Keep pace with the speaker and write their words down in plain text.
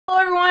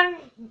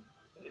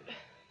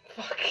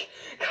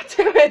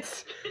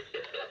it!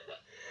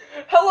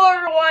 Hello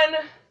everyone!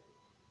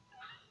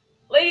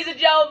 Ladies and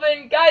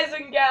gentlemen, guys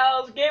and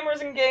gals,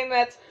 gamers and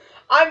gamettes,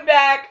 I'm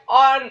back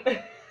on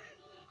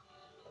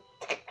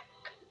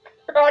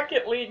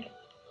Rocket League.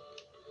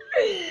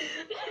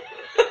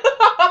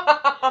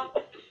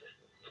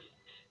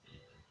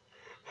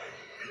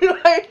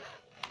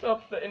 Oh,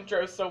 the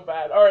intro is so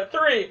bad. Alright,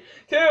 3,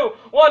 2,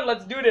 1,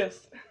 let's do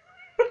this.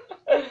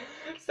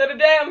 So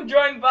today I'm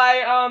joined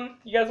by,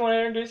 you guys want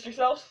to introduce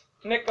yourselves?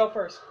 Nick, go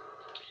first.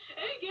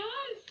 Hey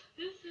guys,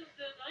 this is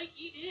the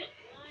Nike Knit.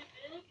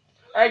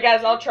 Alright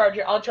guys, I'll charge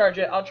it. And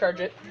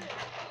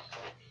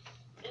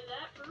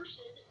that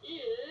person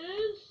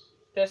is...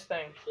 This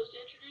thing. Supposed to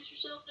introduce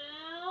yourself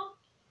now?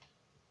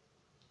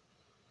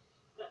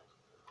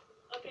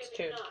 Okay, It's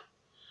maybe two. not.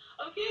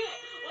 Okay,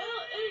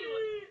 well,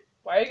 anyway.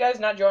 Why are you guys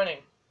not joining?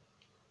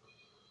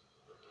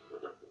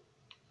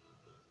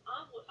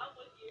 I'm with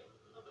you.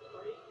 I'm with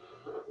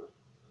you.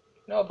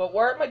 No, but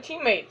where are my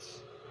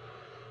teammates?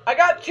 I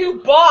got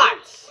 2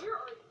 bots! Where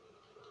are you?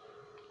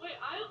 Wait,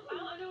 I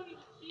don't even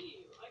see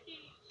you. I can't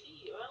even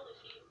see you. I only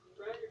see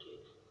Dragger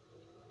Teeth.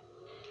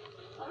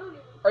 I don't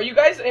even... Are you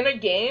guys in a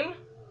game?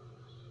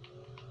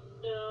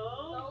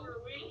 No,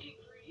 we're waiting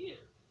for you.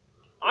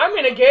 I'm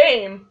in a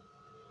game!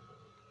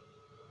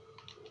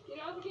 Get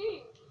out of the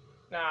game.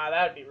 Nah,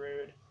 that'd be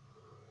rude.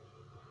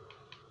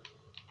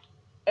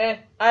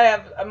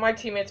 My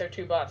teammates are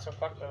 2 bots, so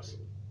fuck this.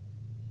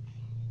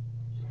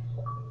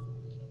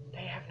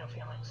 They have no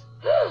feelings.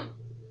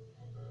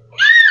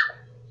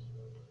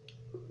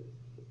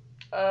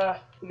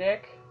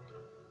 Nick?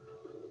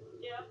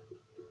 Yeah?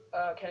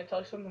 Can I tell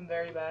you something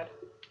very bad?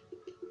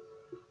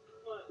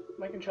 What?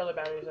 My controller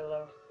batteries are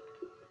low.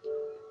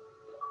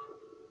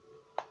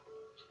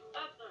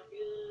 That's not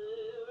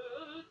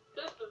good.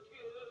 That's not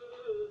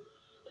good.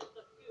 That's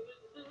not good.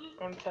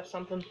 I want to test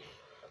something.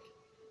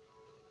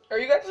 Are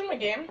you guys in my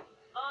game?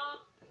 I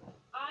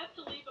have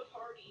to leave a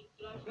party.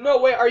 But No,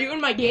 wait, are you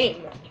in my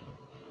game? It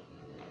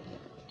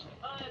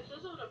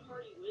says I'm in a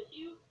party with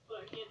you, but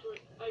I can't join.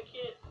 I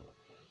can't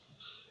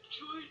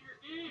join your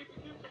game.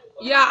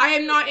 Yeah, I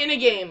am not in a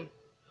game.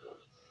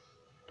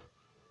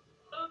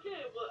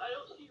 Okay, well, I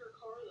don't see your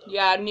car, though.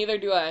 Yeah, neither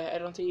do I. I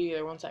don't see you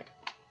either. One sec.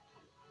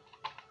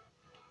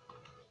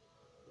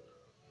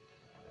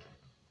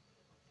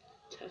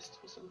 Test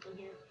something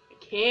here. I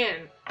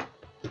can.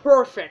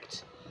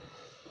 Perfect.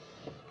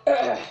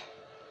 Ugh.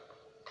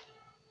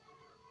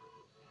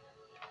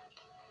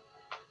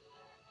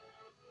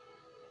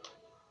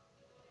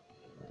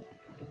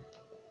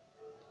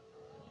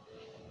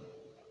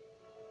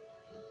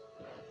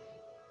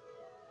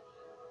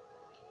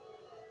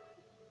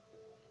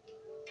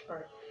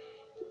 Alright.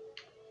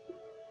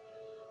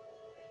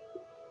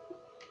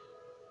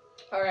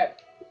 Alright.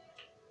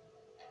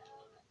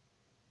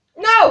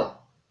 No!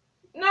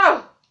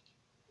 No!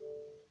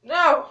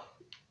 No!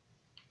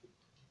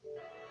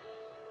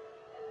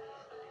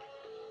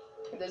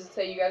 Does it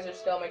say you guys are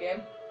still in my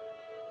game?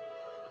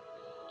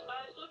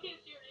 I still can't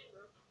see your name,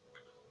 bro.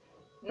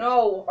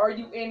 No, are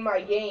you in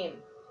my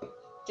game?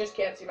 Just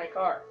can't see my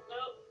car.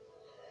 Nope.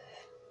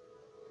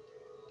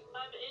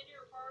 I'm in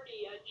your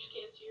party, I just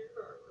can't see your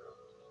car, bro.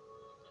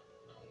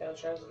 Okay,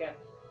 let's try this again.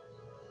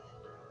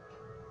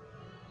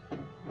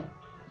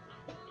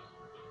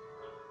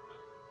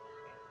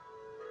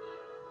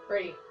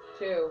 Three,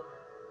 2,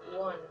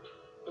 1.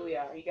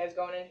 Booyah. Are you guys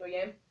going into a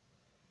game?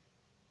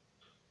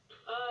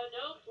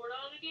 Nope, we're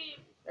not in a game.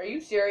 Are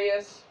you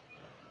serious?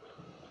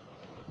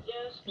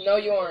 Yes. No,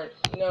 you aren't.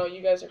 No,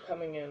 you guys are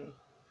coming in.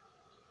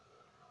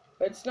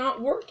 But it's not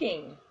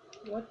working.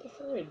 What the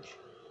fridge?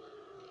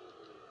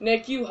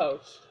 Nick, you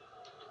host.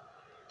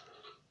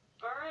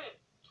 Alright.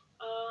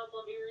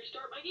 Let me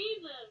restart my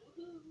game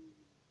then. Woohoo.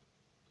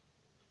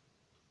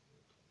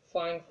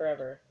 Flying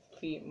Forever.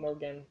 Feet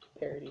Morgan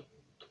parody.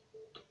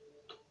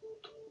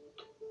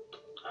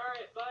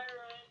 Alright, bye,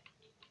 Ryan.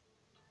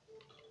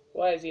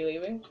 Why is he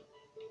leaving?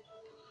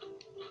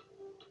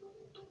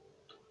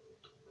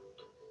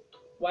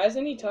 Why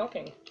isn't he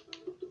talking? He's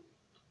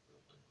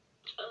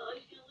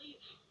gonna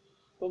leave.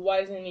 But why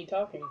isn't he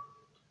talking?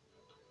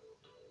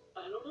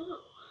 I don't know.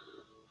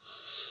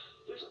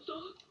 There's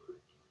no...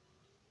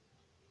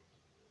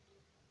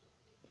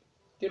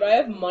 Dude, I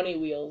have money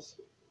wheels.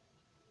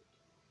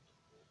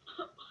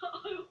 I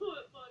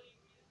want money.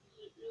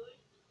 Really?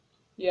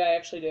 Yeah, I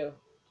actually do.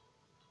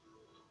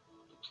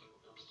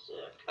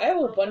 Sick. I have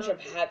a bunch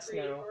of hats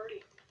Create a now.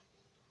 party.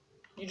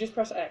 You just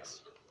press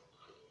X.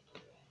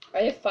 I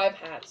have 5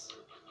 hats.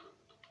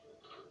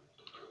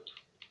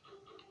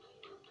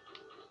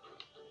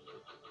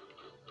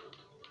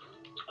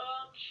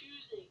 I'm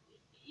choosing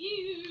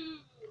you.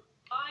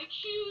 I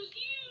choose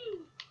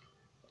you.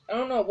 I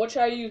don't know, what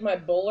should I use, my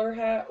bowler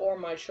hat or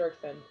my shark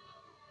fin?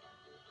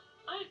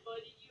 I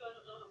invited you. I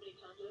don't know how many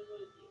times I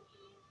invited you.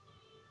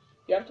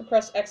 You have to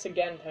press X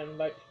again to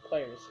invite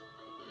players.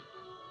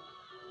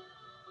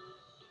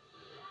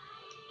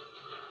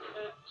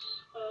 X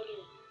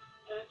again.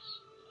 X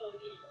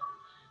again.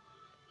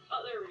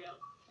 Oh, there we go.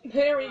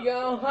 There we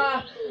go.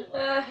 Ha!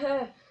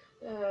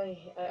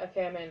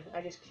 Okay, I'm in.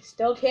 I just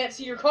still can't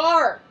see your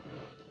car.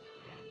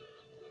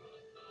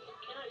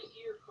 Can I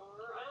see your car?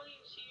 I don't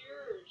even see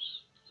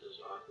yours. This is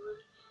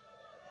awkward.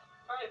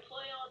 Alright,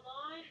 play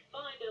online,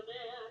 find a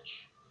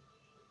match.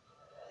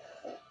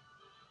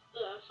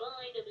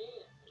 Find a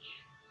match.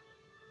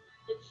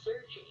 It's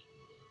searching.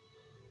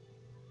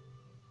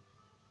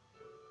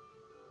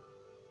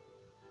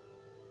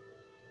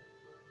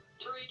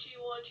 Three, two,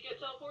 one. Did you get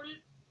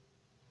teleported?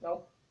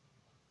 Nope.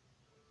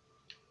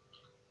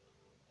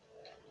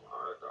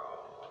 Arggg.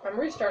 I'm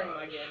restarting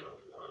my game.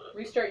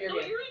 Restart your No,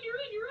 game. you're in.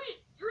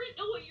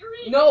 No, you're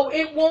in. No,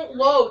 it won't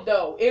load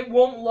though. It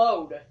won't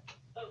load. It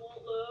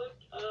won't load?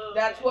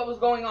 That's Okay. what was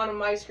going on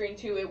my screen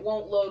too. It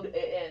won't load it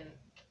in.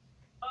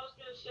 I was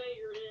gonna say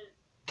you're in.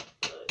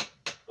 But,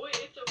 wait,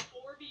 it's a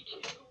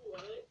 4v2?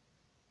 What?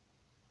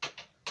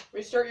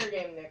 Restart your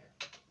game, Nick.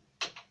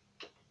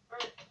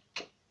 Alright.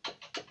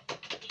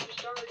 You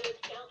restarted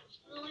it countless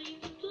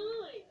millions of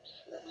times.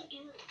 Oh my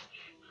gosh.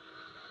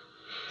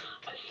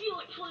 I feel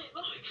like playing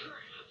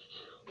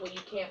Minecraft. Well,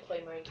 you can't play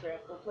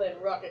Minecraft. We're playing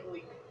Rocket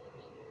League.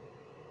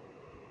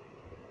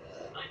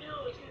 I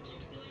know, it's gonna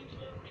take millions of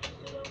hours to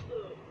set up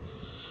though.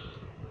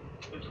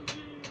 It's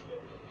weird.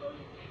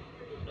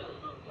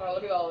 Oh,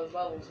 look at all those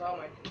levels. Oh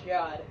my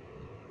god.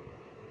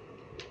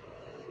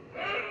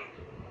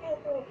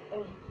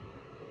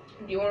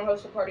 Do you want to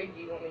host a party? Do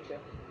you want me to?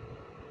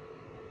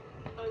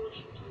 I wish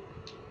you to.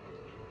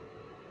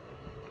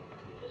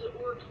 Because it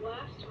worked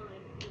last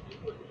time and you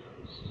wouldn't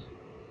host.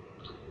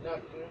 No.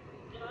 And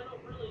I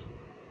don't really.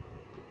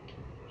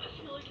 I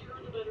feel like you're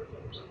the better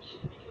host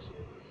because we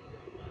were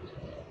last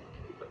time.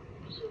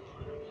 So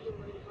I don't feel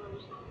right if I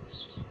was the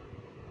host.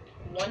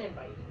 One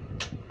invite.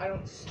 I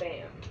don't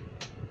spam.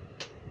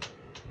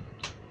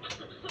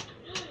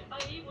 I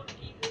hate when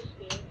people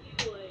spam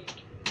you like,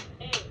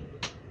 hey.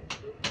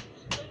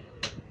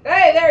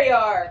 Hey, there you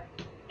are!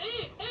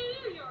 Hey,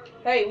 there you are,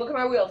 Mike. Hey, look at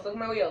my wheels. Look at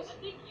my wheels. I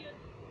think you.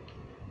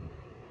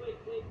 Wait.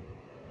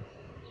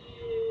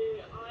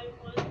 Yeah, I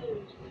want those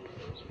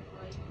wheels,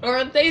 right?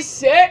 Aren't they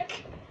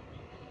sick?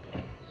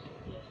 Yes,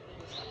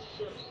 they're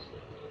so sick.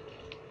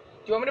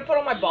 Do you want me to put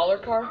on my baller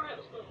car? Alright,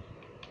 let's go.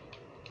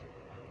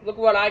 Look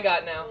what I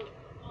got now.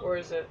 Where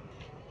is it?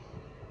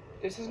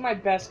 This is my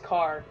best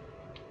car.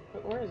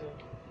 But where is it?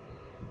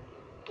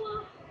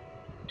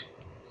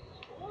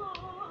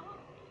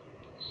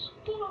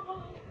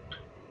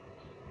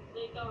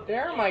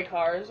 There are my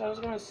cars. I was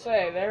gonna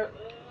say they're.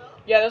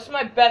 Yeah, this is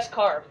my best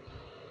car.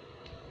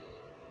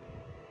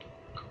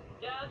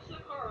 Yeah, that's the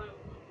car I want.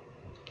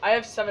 I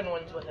have 7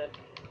 wins with it.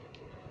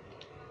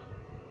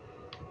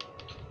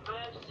 I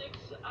have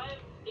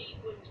 8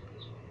 wins with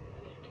this one.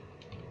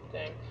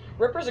 Dang.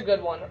 Ripper's a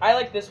good one. I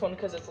like this one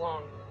because it's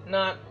long.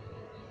 Not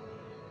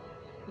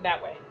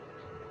that way.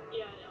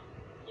 Yeah,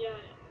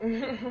 I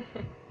know.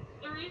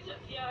 The reason,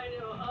 I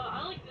know.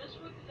 I like this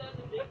one because it has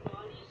a big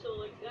body, so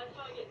like that's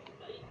how you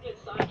can get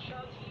side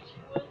shots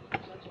easier with. So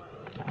that's why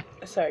I like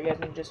it. Sorry, guys.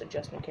 I'm just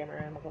adjusting my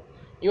camera angle.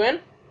 You in?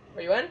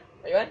 Are you in?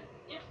 Are you in?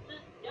 Yep.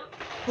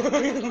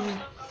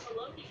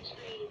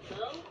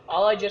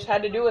 All I just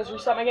had to do was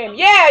reset my game.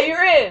 Yeah,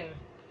 you're in.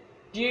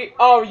 Do you?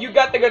 Oh, you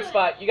got the good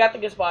spot. You got the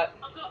good spot.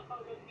 I got the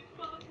good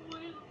spot,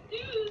 boys.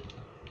 Dude.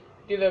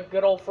 Do the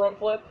good old front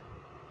flip.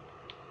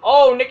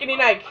 Oh, Nickety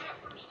Nike. I got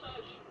first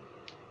touch.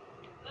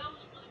 That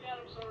was really bad.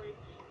 I'm sorry.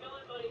 Go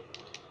in,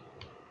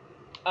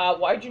 buddy.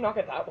 Why'd you knock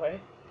it that way?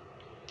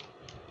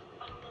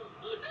 I don't know.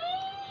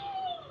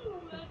 No!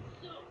 That's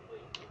so.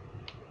 Wait.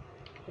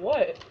 What?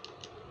 I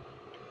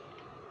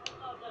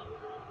thought that was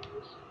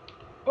yours.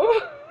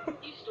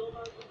 You stole my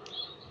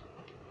first.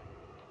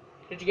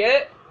 Did you get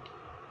it?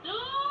 No!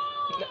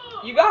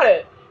 You got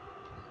it.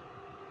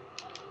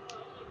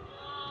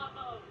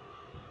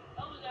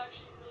 That was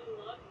actually really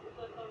luck because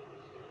I thought it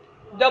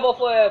was good. Double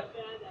flip.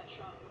 How bad that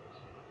shot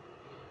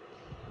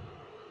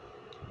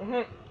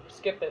was.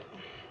 Skip it.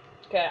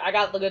 Okay, I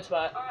got the good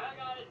spot. Alright, I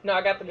got it. No,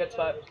 I got the good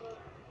spot.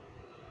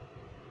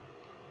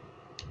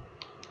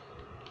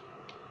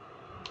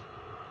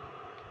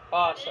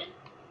 Awesome.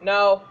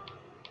 No.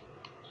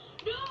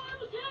 No, I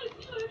almost had it.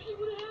 You actually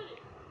would have had it.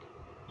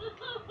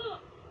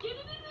 Get it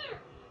in there.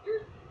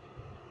 You're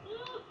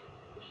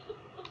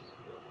supposed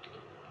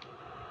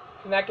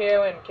to. Can that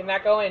go in? Can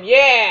that go in?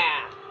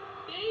 Yeah!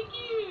 Thank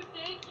you. You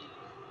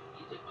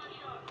took my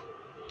shot.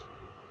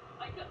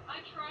 I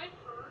tried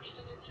first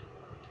and it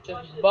didn't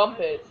work. Just bump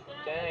it.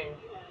 Dang.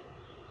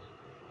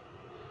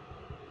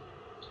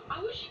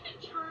 I wish you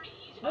could turn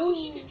easy. I wish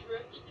you could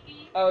drift into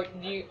me. Oh,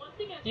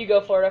 you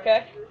go for it,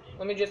 okay?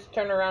 Let me just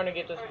turn around and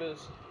get this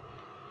boost.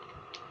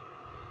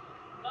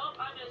 Nope,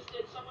 I missed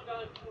it. Someone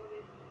got it for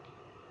me.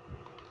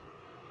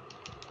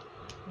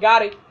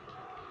 Got it.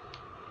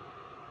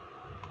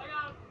 I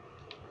got him.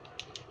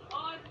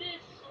 Oh, I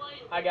missed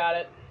slightly. I got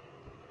it.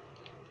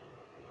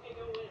 Okay,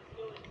 go in.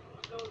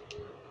 I'm going for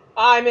it.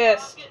 I I'm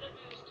missed. getting a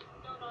boost.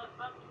 No, not.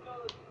 I'm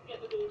going to get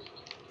the boost.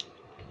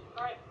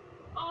 Alright.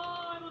 Oh,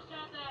 I almost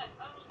had that.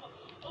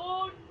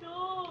 Oh,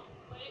 no.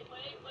 Wait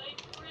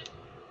for it.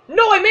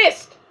 No, I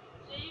missed!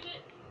 Save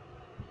it.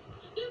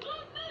 You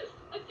both missed.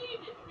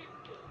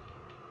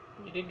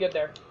 You did good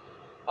there.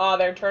 Ah,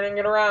 they're turning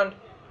it around.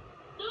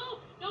 No,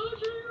 they're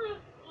turning around.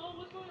 Whoa,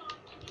 what's going on? Too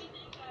many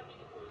things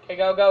happening at once. Okay,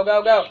 go, go,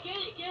 go, go. Get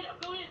it, I'm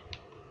going in.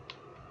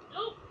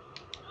 Nope.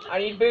 I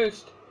need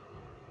boost.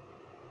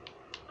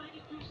 I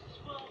need boost as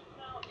well.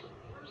 Now,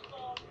 where's the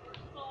ball? Where's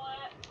the ball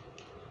at?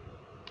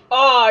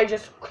 Oh, I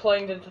just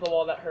clanged into the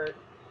wall. That hurt.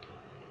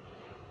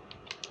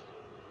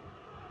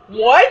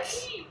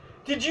 What?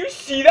 Did you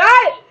see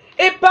that?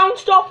 It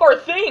bounced off our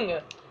thing.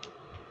 Really?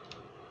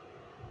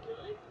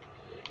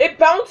 It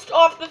bounced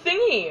off the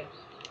thingy.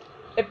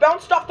 It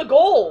bounced off the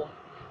goal.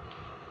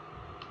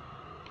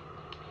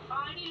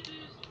 I need a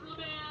boost real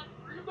bad.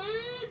 Real bad.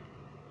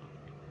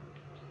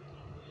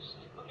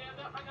 Okay,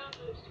 I got a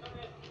boost.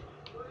 Okay.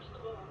 Where's the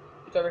ball?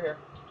 It's over here.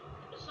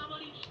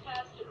 Somebody just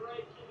passed it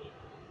right to me.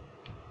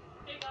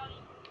 Hey, Gotti.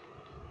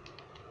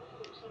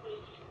 Ooh, somebody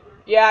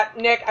just... Yeah,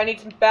 Nick, I need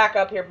some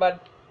backup here, bud.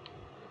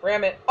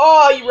 Ram it.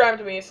 Oh, you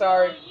rammed me.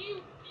 Sorry. Oh,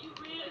 you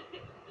ran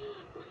it.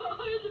 I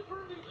had the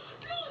perfect...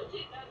 No, that's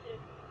it.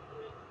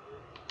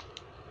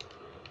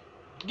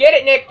 Get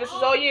it, Nick. This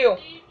is all you. You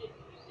saved it. You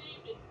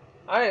saved it.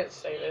 I didn't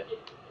save it.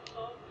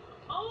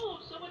 Oh,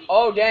 somebody...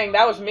 Oh, dang.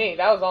 That was me.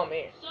 That was all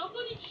me.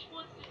 Somebody just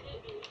wants to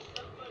hit me.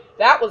 Somebody...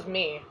 That was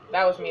me.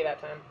 That was me that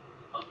time.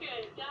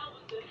 Okay, that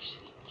was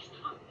actually...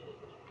 Stop hitting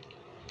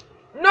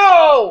me.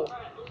 No!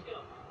 Alright, let's go.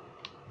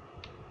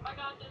 I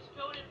got this.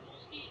 Going in full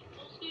speed.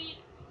 Full speed.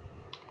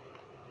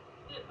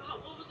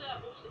 What was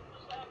that? What was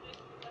that big?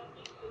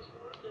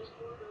 This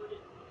forward, or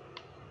did...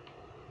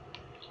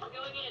 I'm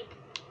going in.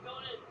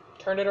 Going in.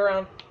 Turn it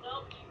around.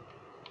 Nope.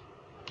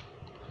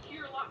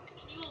 Here,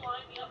 can you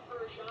line me up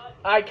for a shot?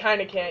 I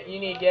kind of can't. You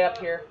need to get up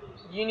here.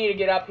 You need to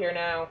get up here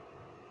now.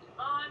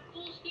 I'm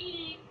full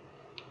speeding.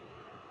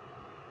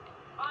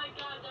 I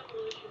got a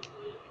demolition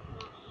for you.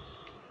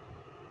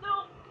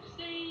 No,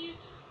 save.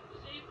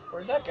 Save for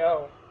Where'd real. that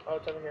go? Oh,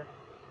 it's over here.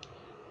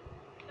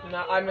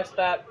 No, I missed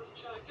that.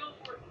 Go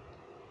for it.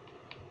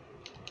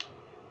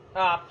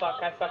 Ah,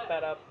 fuck. I fucked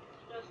that up.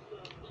 Messed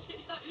up.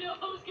 I know,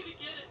 I was gonna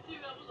get it too.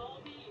 That was all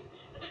me.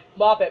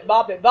 Bop it,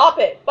 bop it, bop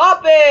it,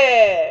 bop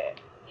it!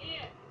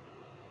 Yeah.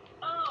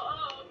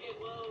 Oh, okay.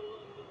 Whoa.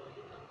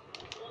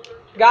 Well,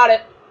 Got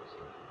it.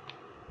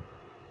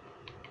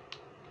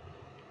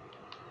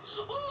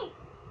 Oh!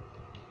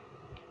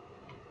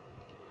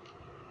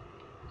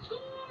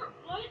 Score!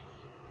 What?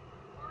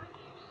 Are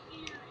you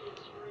serious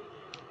right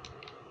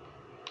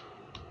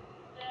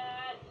now?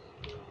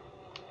 That's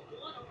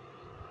one of...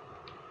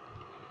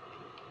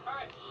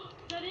 Alright,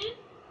 is that it?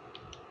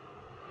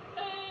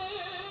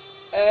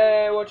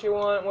 Hey, what you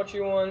want? What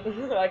you want?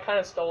 I kind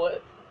of stole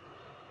it.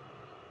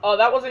 Oh,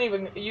 that wasn't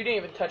even... You didn't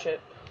even touch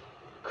it.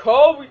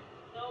 Kobe!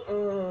 Nope.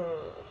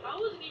 I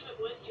wasn't even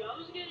with you. I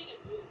was getting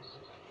a boost.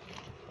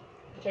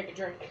 Take a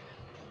drink.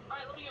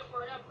 Alright, let me go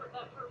for it.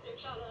 That perfect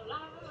shot.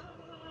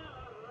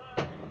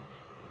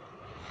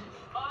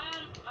 Oh, I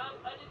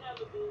didn't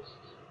have a boost.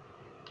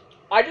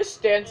 I just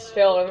stand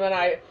still and then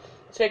I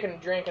take a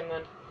drink and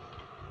then,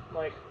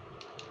 like...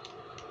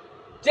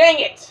 Dang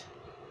it!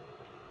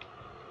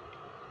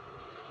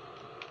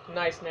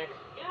 Nice, Nick.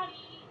 Daddy.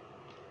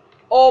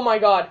 Oh my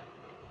god.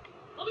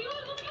 Let me go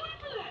in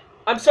for that.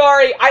 I'm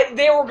sorry.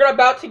 They were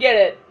about to get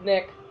it,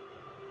 Nick.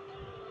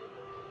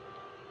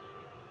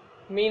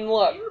 Mean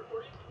look. Are you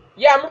recording?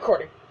 Yeah, I'm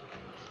recording.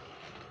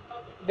 Okay.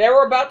 They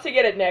were about to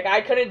get it, Nick.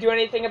 I couldn't do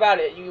anything about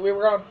it. We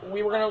were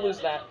gonna lose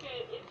that. It's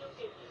okay. It's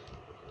okay.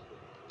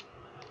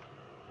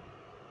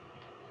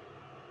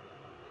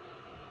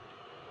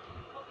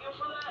 Oh, go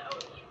for that. Oh,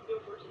 you can go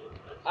first.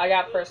 I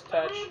got first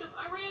touch.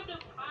 I rammed him.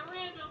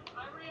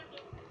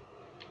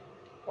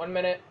 1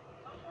 minute.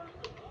 How far is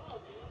the ball,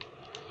 man?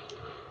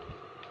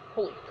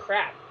 Holy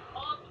crap.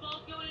 Oh, the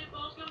ball's going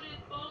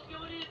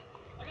in.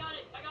 I got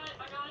it.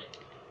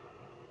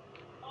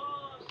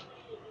 Oh,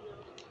 somebody hit me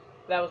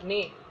though. That was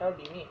me. That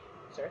would be me,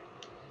 sir.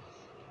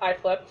 I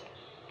flipped.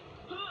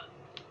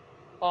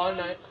 Oh,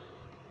 no.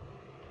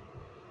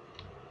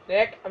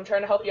 Nick, I'm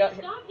trying to help you out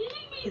here. Stop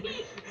hitting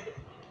me!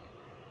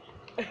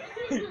 That's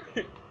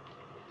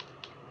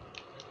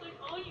like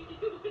all you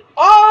do.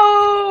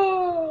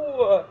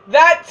 Oh!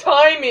 That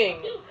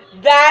timing!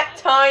 That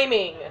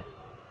timing!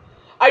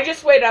 I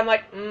just waited. I'm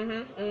like,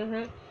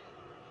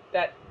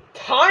 That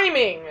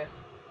timing!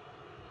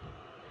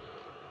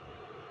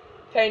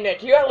 Hey,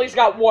 Nick, you at least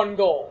got 1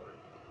 goal.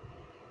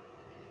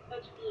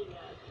 That's really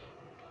bad.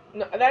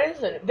 No, that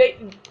isn't.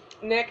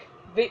 Nick,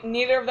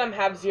 neither of them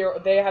have 0.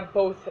 They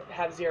both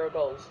have 0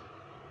 goals.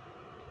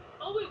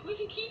 Oh wait, we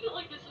can keep it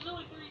like this. There's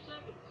only 30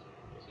 seconds.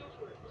 Let's go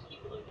for it. Let's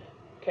keep it like that.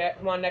 Okay,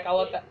 come on, Nick. I'll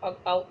let that.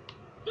 I'll.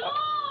 No!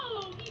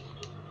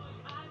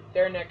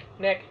 There, Nick.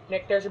 Nick,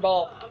 there's your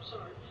ball. I'm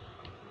sorry.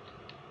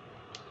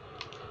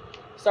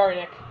 Sorry,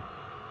 Nick.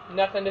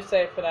 Nothing to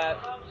say for that.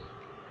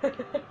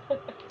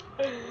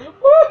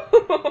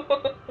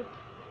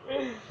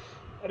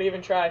 I'd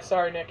even try.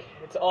 Sorry, Nick.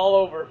 It's all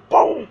over.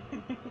 Boom!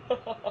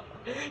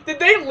 Did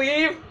they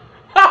leave?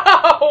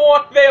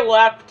 They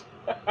left.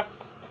 Going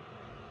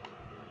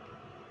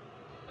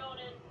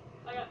in.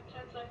 I got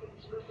 10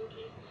 seconds for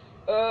 14.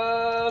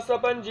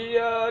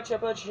 Sapangia,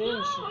 Chapa No,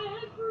 Chinch. I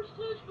had first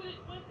touch, but it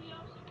went the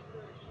opposite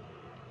direction.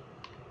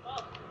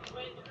 Oh,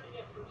 wait, you're gonna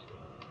get first touch.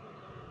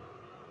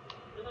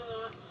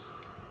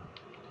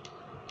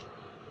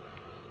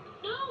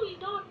 No, he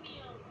knocked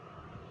me out.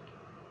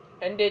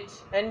 End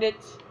it, end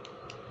it.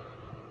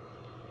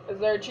 Is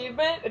there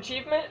achievement?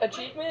 Achievement?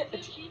 Achievement.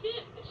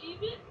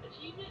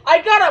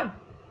 I got I got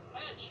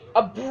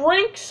a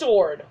brink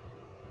sword.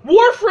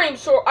 Warframe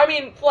sword, I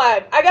mean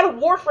flag. I got a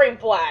Warframe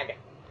flag.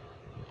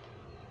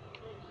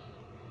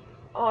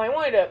 Oh, I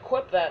wanted to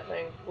equip that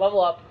thing.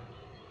 Level up.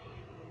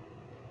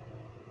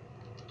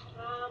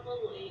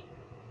 level 8.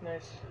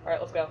 Nice. Alright,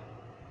 let's go.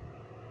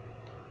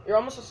 You're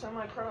almost a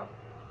semi-pro.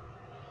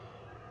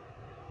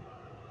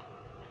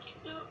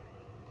 No.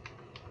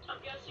 I'm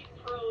guessing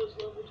pro is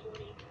level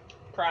 20.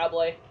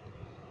 Probably.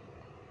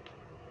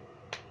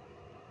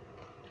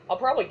 I'll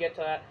probably get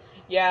to that.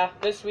 Yeah,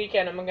 this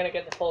weekend I'm gonna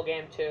get the full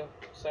game too.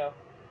 So,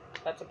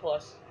 that's a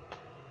plus.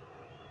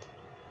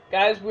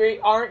 Guys, we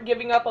aren't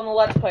giving up on the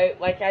Let's Play.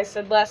 Like I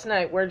said last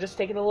night, we're just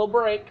taking a little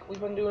break. We've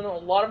been doing a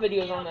lot of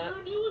videos on that.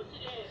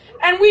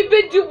 And we've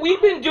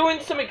been doing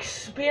some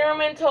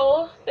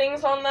experimental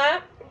things on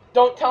that.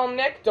 Don't tell him,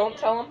 Nick. Don't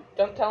tell him.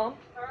 Don't tell him.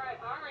 Alright,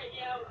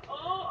 yeah.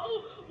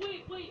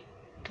 Wait.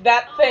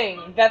 That thing.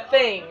 Remember that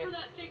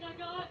thing I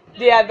got?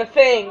 Yeah, the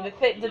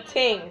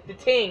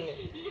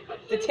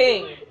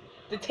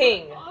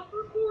ting. Off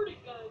recording,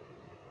 guys.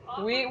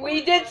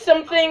 We did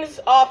some things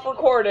off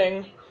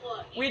recording.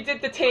 We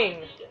did the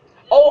ting.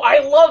 Oh, I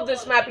love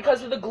this map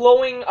because of the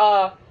glowing.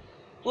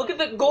 Look at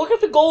the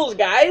goals,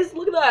 guys.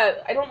 Look at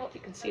that. I don't know if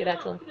you can see it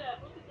actually. Look at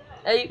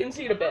that. Yeah, you can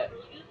see it a bit.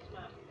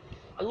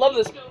 I love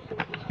this. I'm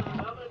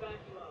gonna back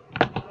you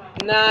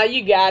up. Nah,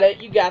 you got it.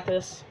 You got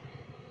this.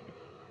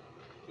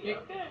 Yeah,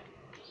 okay.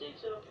 You say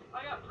so.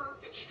 I got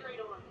perfect straight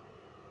on.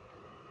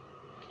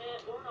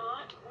 Or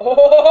not.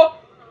 Oh.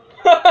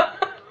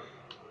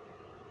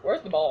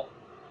 Where's the ball?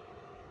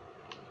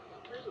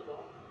 Where's the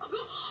ball? I'm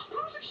going.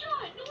 Perfect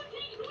shot. No one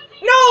takes.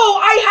 No,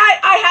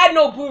 I had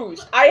no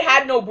boost. I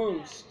had no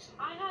boost.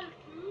 I had a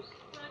boost.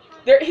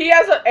 There, he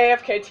has an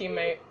AFK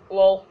teammate.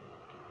 Lol.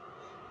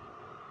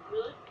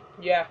 Really?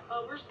 Yeah.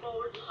 Where's the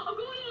ball? I'm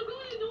going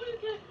in. No one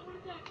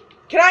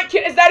attack.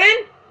 Is that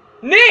in?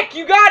 Nick,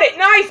 you got it.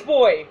 Nice,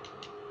 boy.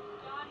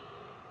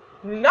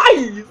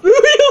 Nice.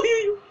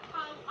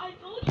 I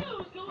told you I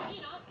was going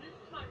in. This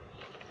is my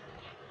redeeming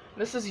match.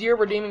 This is your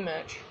redeeming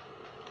match.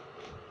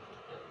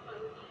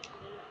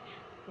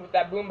 With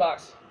that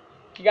boombox.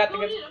 You got the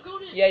good. I'm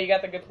going in. Yeah, you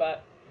got the good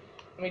spot.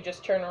 Let me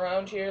just turn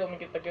around here. Let me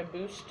get the good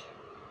boost.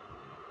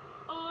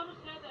 Oh, I almost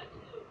had that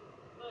too,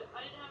 but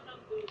I didn't have enough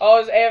boost. Oh,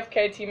 his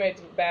AFK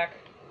teammate's back.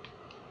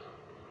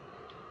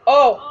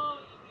 Oh. Oh,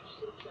 you just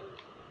hit each other.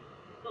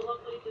 But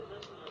luckily it didn't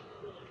mess me up.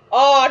 Really.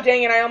 Oh,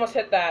 dang it! I almost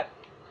hit that.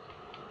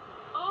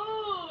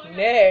 Oh.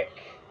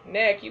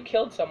 Nick, you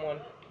killed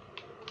someone.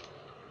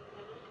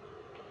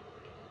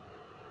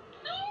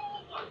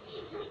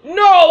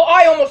 No,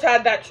 I almost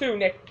had that too,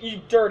 Nick.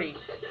 You dirty.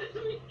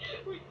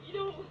 Wait, you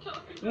know what we're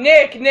talking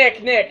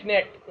about?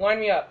 Nick, line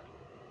me up.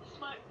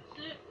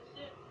 Sit.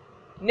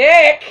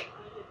 Nick!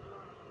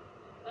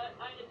 I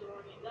hit the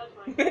wrong game. That's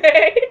my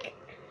Nick!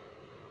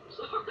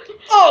 Sorry.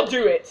 I'll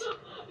do it.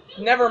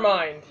 Never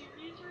mind.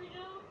 Serious right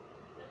now?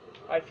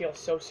 I feel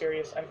so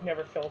serious. I've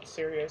never felt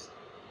serious.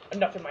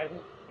 Enough in my...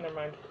 Never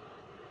mind.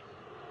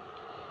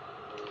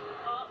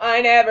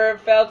 I never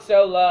felt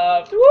so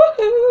loved.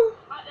 Woohoo!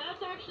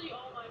 That's actually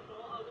all my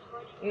fault. I was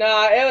writing.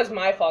 Nah, it was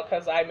my fault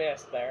because I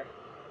missed there.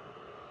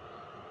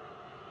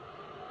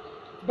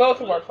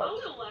 Both of our I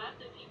faults. would have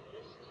laughed if he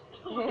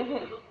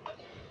missed.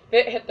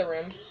 It hit the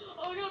rim.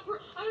 Oh, I got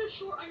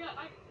short. I did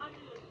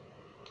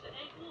the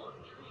angle of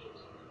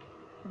trees.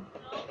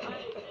 No, I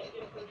didn't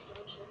get first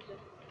touch. That's it.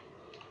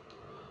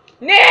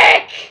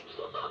 Nick!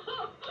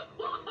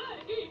 Why?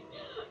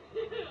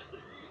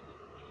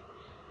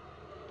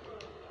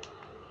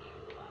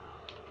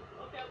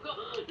 Okay, I'm going.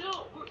 No,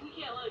 we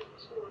can't let it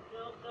score.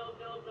 No.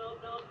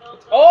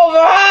 Over!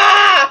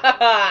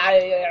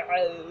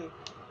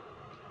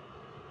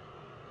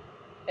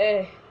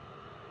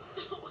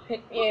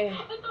 Yeah.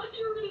 I thought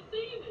you were gonna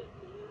save it.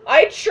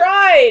 I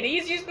tried!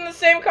 He's using the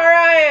same car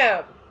I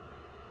am!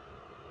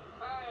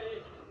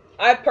 Alright.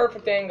 I have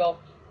perfect angle.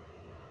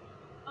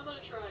 I'm gonna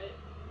try it.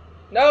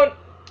 No!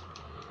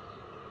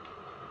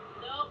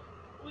 Nope.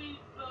 We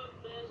both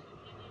missed.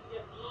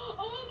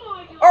 Oh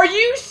my god! Are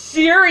you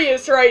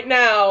serious right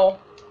now?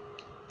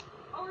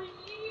 Are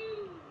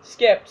you?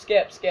 Skip.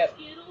 Skittles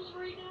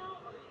right now?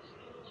 Are you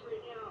Skittles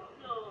right now?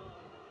 No.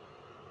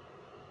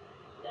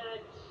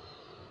 That's...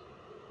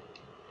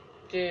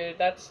 Dude,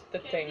 that's the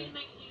Okay, thing. we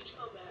make a huge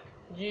comeback.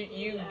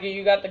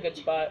 You got the good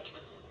spot.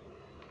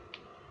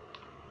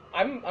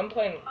 I'm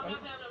playing. I'm not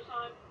gonna have enough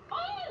time. Oh!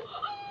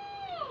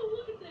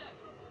 Look at that!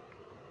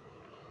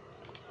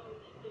 Oh,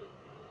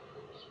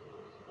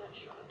 that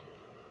shot.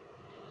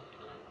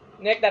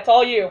 Nick, that's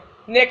all you.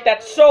 Nick,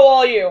 that's so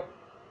all you.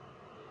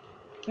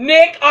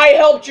 Nick, I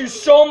helped you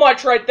so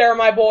much right there,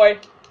 my boy.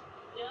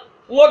 Yep.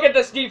 Look at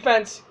this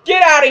defense.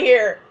 Get out of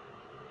here.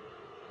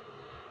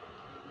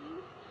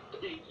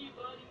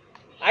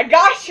 I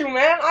got you,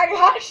 man. I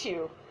got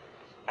you.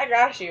 I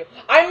got you.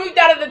 I moved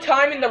out at the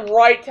time in the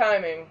right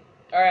timing.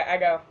 Alright, I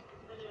go.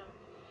 I know.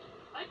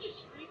 I just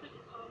screamed at the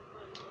top of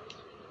my lungs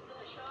because of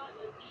that shot.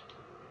 Like,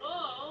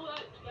 whoa,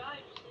 that guy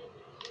just hit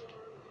me so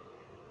hard.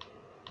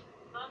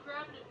 I'm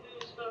grabbing a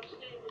boost, but I'm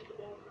staying with the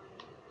ball for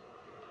now.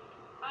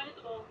 I hit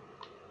the ball.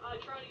 I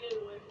tried to get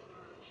it away from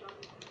her shot.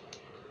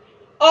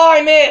 Oh,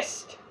 I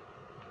missed!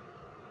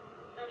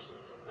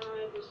 Actually,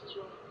 I missed as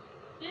well.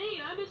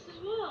 Dang, I missed as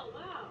well.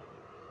 Wow.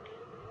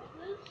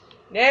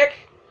 Nick!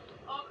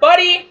 Oh,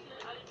 Buddy! I didn't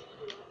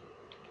mean to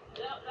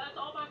do that. That's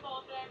all my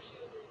fault. It actually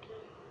was an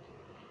intent.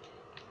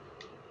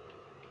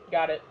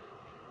 Got it.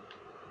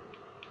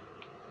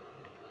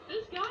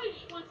 This guy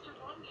just wants to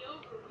run me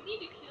over. We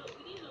need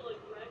to like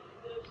wreck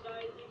this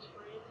guy that thinks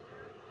France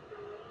or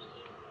whatever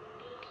team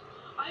it is.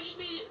 I just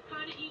made it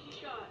kind of easy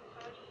shot.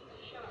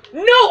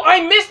 No,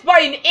 I missed by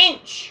an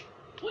inch!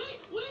 Wait,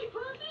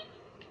 perfect!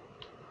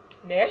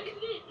 Nick? Wait,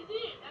 it's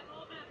in. That's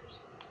all that matters.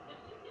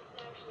 It's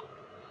actually.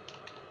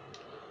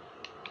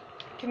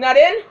 Can that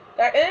in?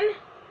 That in?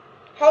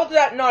 How's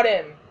that not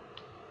in?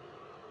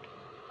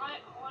 I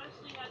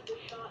honestly had the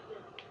shot of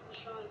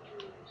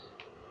dreams.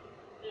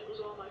 And it was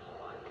all my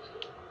fault. I missed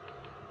it.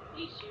 Are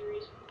you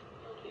serious?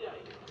 Don't get out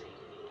of here,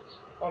 crazy idiots.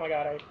 Oh my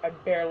god, I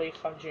barely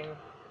fudging.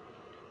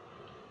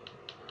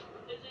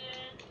 Is it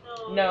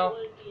in? No. It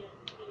wouldn't be in.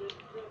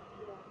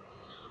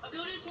 I'm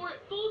going in for it.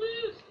 Full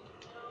boost!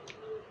 No, I'm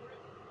going for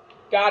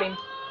it. Got him.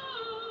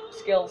 Oh!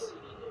 Skills.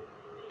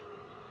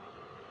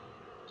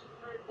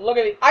 Look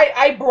at it.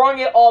 I brung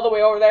it all the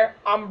way over there.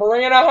 I'm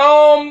bringing it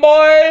home,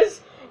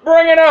 boys!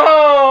 Bringing it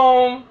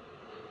home!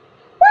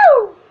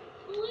 Woo!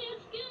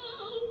 Let's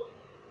go!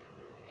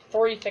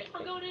 360.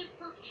 I'm going in.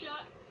 Perfect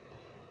shot.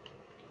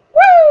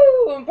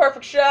 Woo!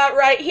 Perfect shot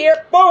right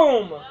here.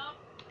 Boom! Nope.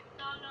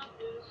 Not enough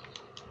boost.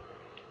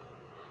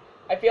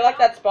 I feel like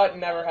that spot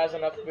never has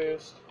enough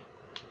boost.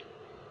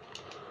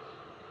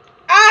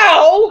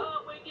 Ow!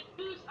 Oh, wait, get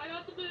the boost. I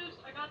got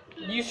the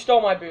boost. You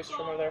stole my boost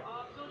from over there.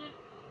 I'm going in.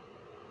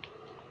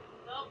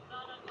 Nope,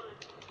 not enough time.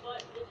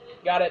 But is it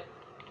in? Got it.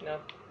 No.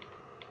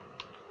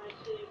 I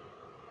see.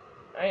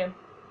 I am.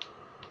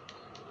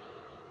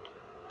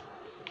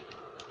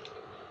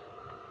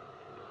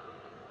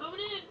 Coming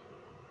in.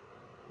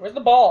 Where's the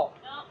ball?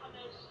 No, I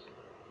missed.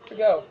 Where'd it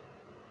go?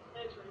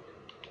 That's right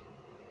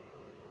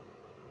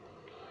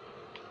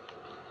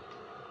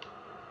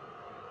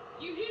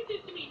there. You hit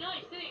it to me.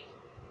 Nice, thanks.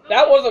 Go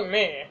That ahead. wasn't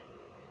me.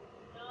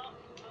 No.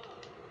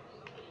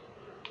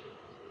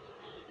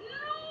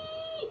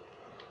 No!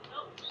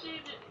 Nope,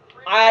 saved it.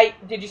 Right.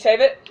 Did you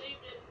save it? Saved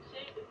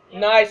it.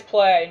 Yep. Nice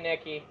play,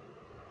 Nikki.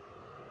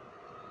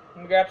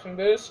 Let me grab some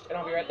boost, and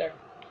I'll be right there.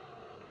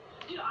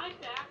 Dude, I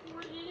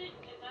backward hit it,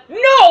 and that's... No!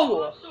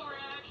 Oh, I'm sorry,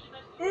 I actually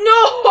messed it up.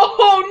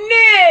 No,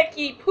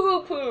 Nicky,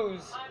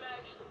 poo-poos. I'm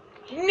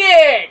actually...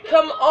 Nick,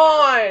 come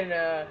on.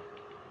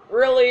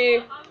 Really?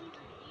 I'm gonna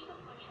reheat up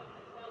my shot.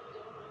 That was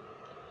all my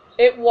fault.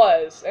 It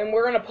was, and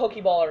we're in a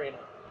Pokeball arena.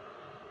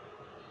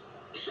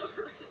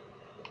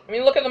 I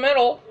mean, look at the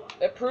middle.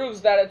 It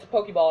proves that it's a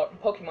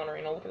Pokemon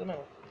arena. Look at the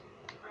middle.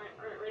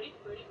 Alright, ready,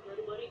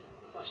 buddy?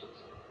 Watch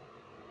this.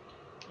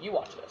 You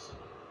watch this.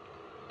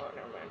 Oh,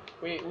 never mind.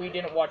 We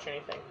didn't watch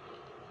anything.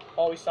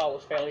 All we saw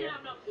was I failure. didn't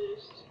have enough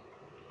boost.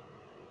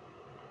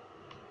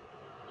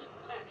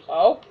 Actually.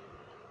 Oh?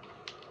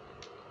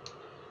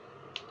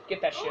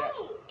 Get that shit out.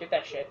 Oh! Get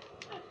that shit.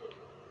 That's it.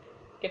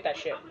 Get that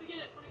shit. I'm gonna get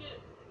it.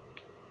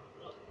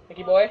 Look,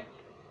 Nicky boy?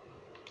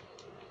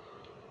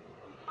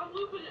 I'm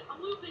looping it.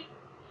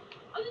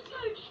 Oh, this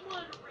guy just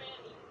wanted to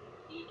ram me.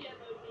 He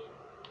demoed me.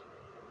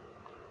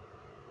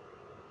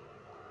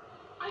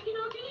 I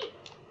cannot get it.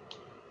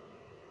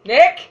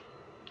 Nick?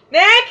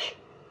 Nick?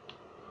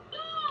 No,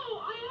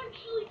 I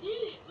actually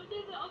did it, but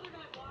then the other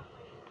guy blocked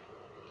my shot.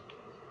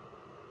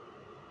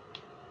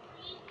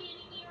 Are you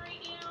kidding me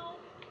right now?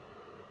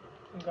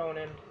 I'm going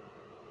in.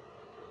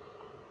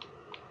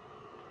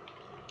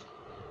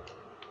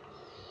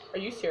 Are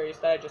you serious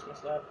that I just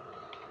missed that?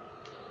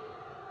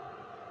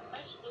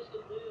 I just missed a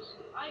boost.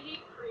 I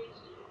hate crazy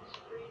dudes.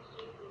 Crazy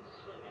dudes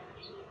is like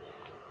actually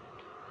bad.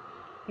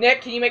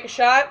 Nick, can you make a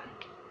shot?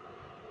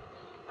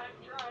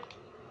 I've tried.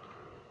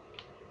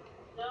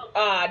 No.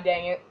 Ah,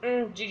 dang it.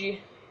 GG.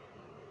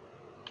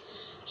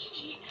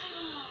 GG.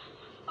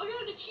 I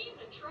got an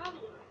achievement,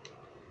 Traveler.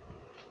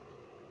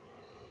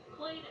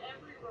 Played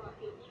every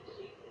rocket, you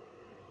saved it.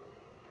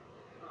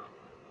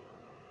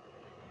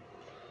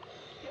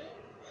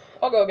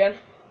 I'll go again.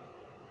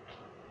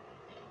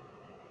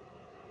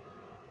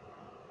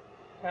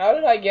 How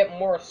did I get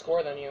more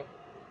score than you?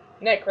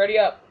 Nick, ready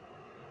up.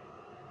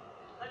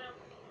 I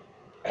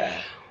know.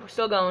 We're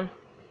still going.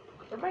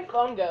 Where'd my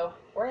phone go?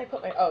 Where did I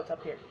put my... Oh, it's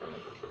up here.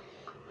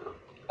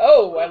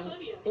 Oh,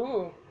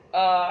 ooh.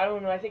 I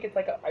don't know. I think it's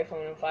like an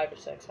iPhone 5 or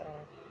 6. I don't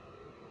know.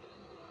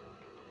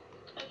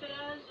 If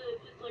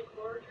it's like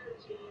larger,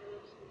 it's gonna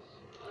use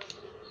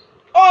this.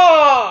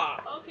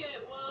 Ah! Okay,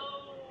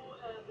 well, what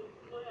happened?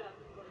 What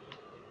happened, buddy?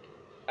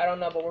 I don't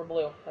know, but we're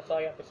blue. That's all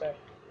you have to say.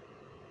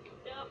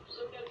 Yep,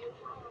 so we gotta go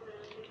for armor.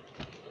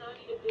 and I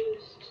need a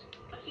boost.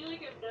 I feel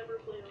like I've never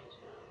played on this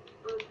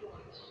map. Or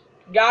once.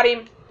 Got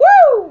him.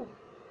 Woo!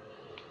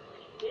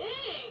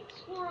 Dang!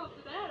 Score off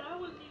the bat. I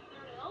wasn't even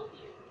there to help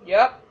you.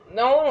 Yep.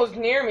 No one was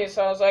near me,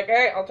 so I was like,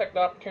 hey, I'll take the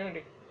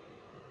opportunity.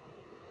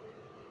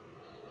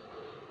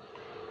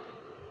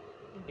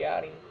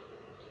 Got him.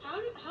 How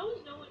is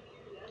no one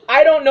near that?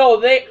 I don't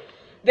know.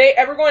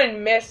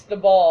 Everyone missed the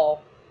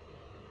ball.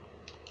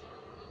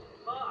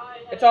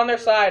 It's on their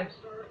side.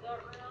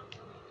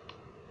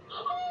 Oh,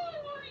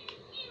 are you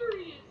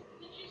serious?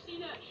 Did you see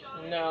that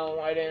shot? No,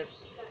 I didn't. Did you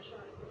see that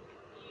shot?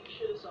 You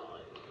should have saw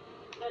it.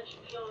 That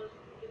should be on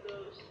the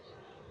most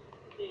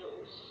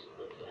fails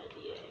of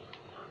NBA.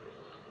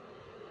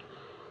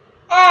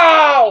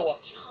 Oh!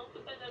 Jump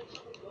and then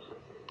someone blocks it.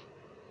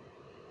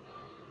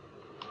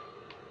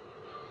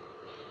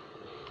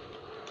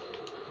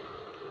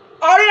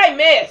 How did I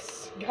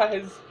miss,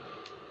 guys?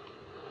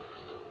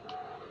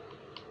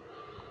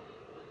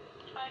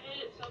 I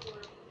hit it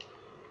somewhere.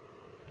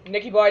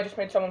 Nicky boy, I just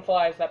made someone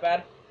fly. Is that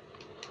bad?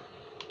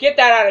 Get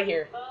that out of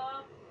here.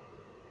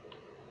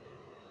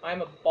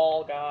 I'm a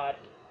ball god.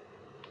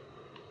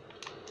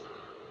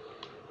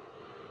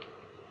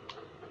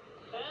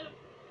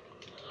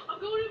 I'm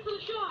going in for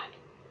the shot.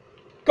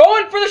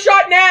 Going for the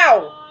shot now!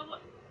 No,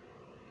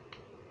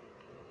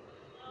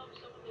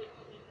 someone did.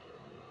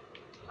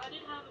 I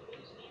didn't have a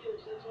boost either,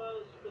 so that's why I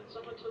was, but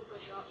someone took my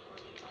shot for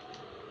me.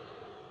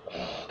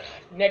 Oh, God.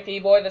 Nicky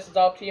boy, this is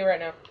all up to you right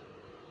now.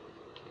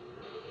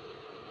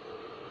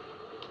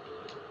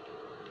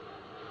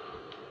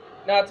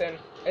 No, it's in.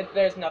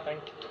 There's nothing.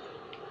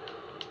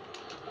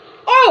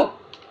 Oh!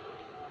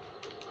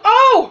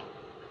 Oh!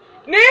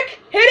 Nick!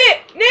 Hit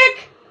it!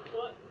 Nick!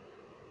 What?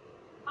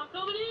 I'm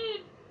coming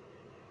in!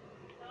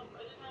 No, I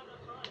didn't have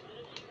enough time. I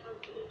didn't even have a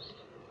boost.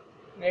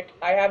 Nick,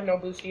 I have no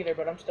boost either,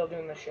 but I'm still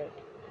doing this shit.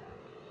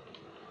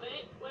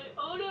 Wait,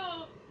 oh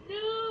no!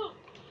 No!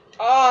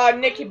 Ah,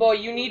 Nicky boy,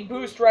 you need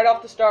boost right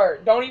off the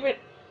start. Don't even...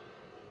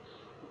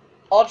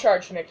 I'll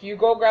charge, Nick. You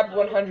go grab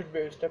 100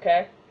 boost,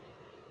 okay?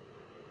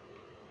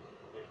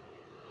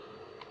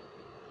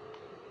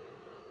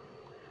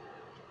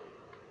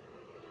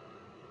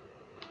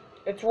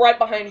 It's right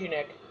behind you,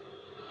 Nick.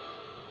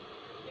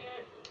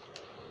 Okay.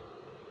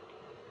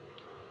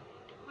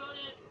 Run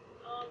it.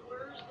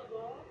 Where's the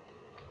ball?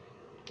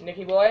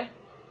 Nicky boy,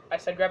 I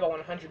said grab a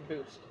 100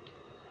 boost.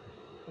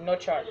 No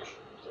charge.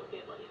 It's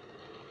okay, buddy.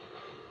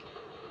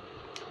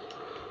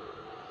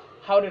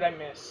 How did I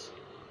miss?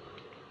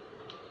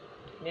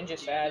 Ninja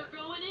sad. They're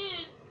going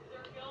in.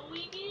 They're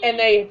going in.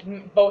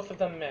 And both of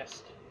them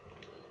missed.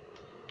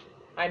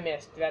 I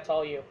missed. That's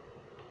all you.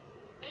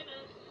 They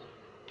missed.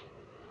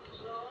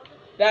 So,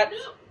 That's...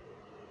 no.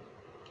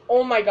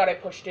 Oh my god, I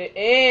pushed it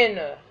in.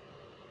 It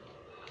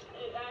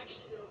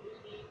actually was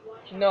me.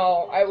 Watch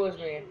No, I was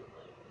me.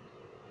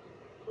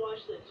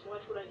 Watch this.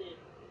 Watch what I did.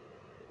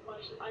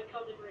 Watch this. I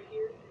come in right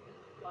here.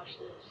 Watch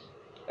this.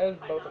 It was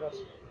both of us.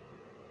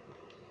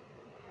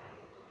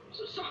 I'm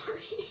so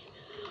sorry.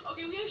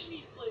 Okay, we actually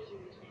need to play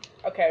serious.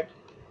 Okay.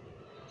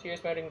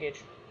 Serious mode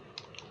engage.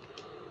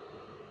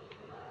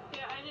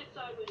 Yeah, I did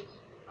sideways.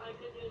 I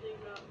couldn't do anything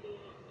about doing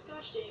it.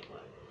 Gosh dang,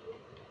 what?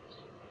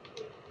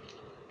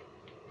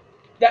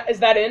 Is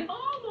that in?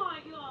 Oh my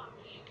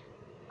gosh!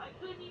 I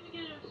couldn't even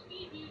get a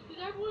speed boost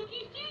because everyone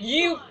keeps taking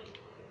You... mine.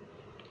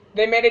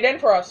 They made it in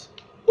for us.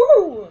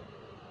 Woo!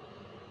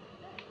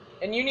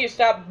 And you need to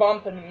stop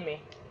bumping me.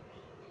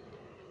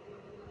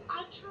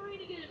 I'm trying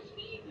to get a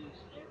speed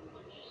boost and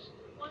everyone just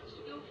wants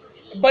to go for me.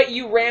 But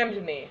you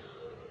rammed me.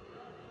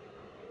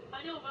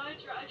 I know, but I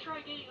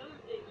tried getting other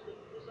things, but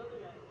this other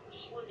guy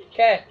just wanted to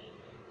Okay. chase me.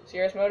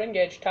 Serious mode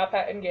engage. Top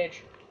hat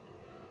engage.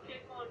 Okay,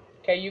 come on.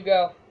 Okay, you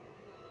go.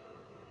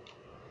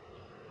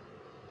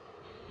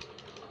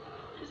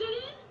 Is that in?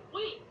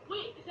 Wait,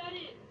 is that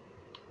in?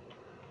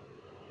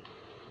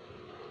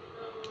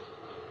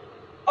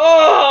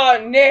 Oh,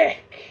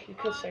 Nick! You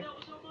could say. That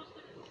was almost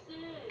an assist. I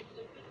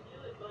couldn't do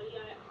it, buddy.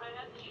 I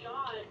had the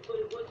shot, but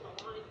it wasn't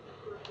aligned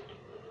perfectly.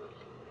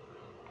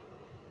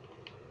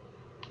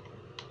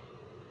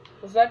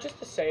 Was that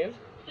just a save?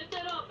 Hit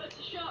that up. That's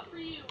a shot for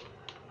you.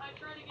 I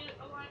tried to get it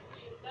aligned for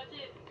you. That's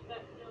it. No,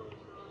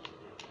 it's not.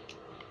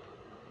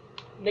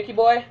 Nicky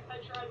boy? I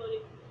tried,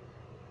 buddy.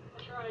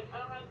 I tried. I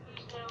don't have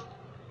boost now.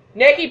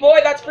 Nicky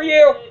boy, that's for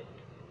you!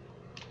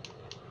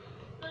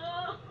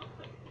 No.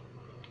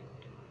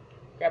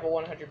 Grab a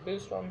 100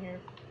 boost while I'm here.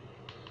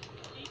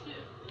 Me too.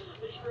 I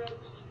sure have.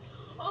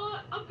 Oh,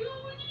 I'm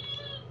going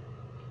in!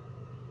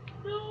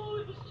 No,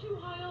 it was too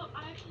high up.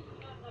 I actually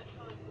got that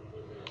shot.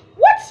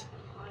 What?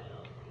 High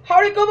up.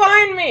 How'd it go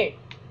behind me?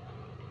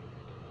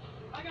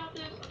 I got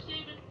this. I'm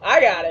saving. I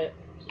got it.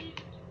 I'm saving.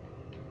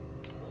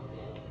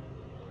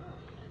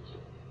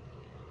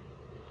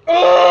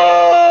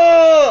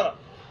 Ugh!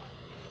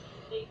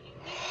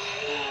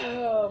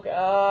 Oh,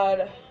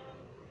 God.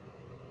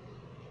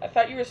 I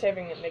thought you were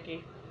saving it,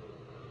 Nicky.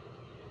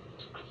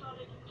 I thought I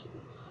did too.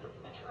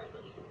 I tried,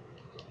 buddy.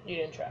 You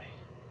didn't try.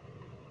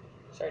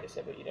 Sorry to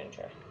say, but you didn't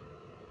try.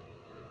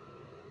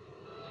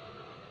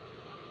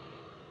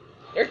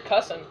 They're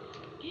cussing.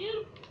 Get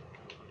him.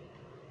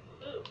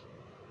 Ooh.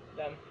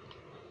 Them.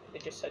 They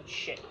just said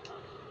shit.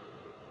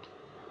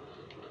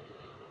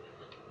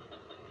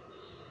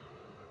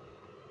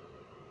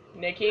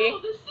 Nikki? Oh,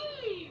 the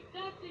save!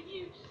 That's a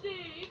huge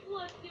save.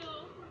 Let's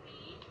go for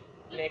me.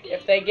 Nick,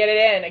 if they get it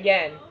in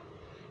again.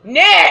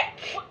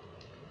 Nick! What?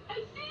 I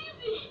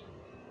saved it!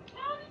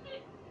 How did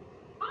it?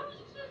 I was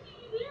expecting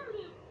you there to...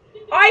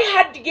 I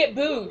had to get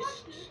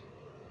boost.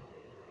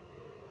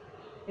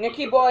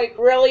 Nicky boy,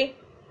 really?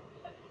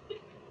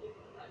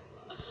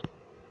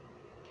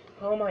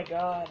 Oh my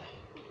god.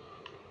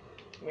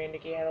 Me and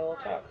Nicky had a little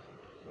talk.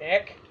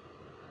 Nick?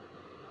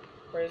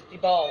 Where's the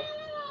ball?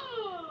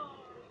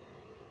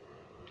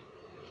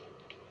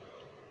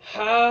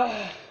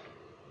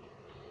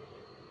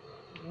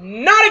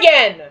 Not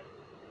again! The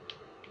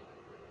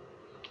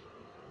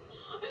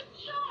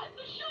shot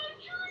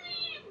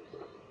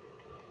dreams!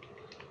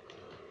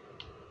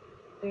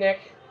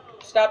 Nick,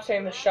 stop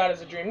saying the shot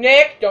is a dream.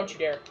 Nick, don't you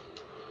dare.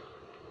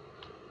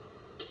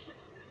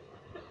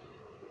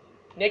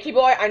 Nicky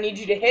boy, I need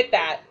you to hit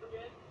that.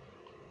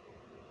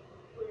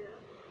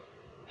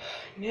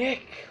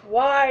 Nick,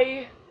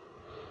 why?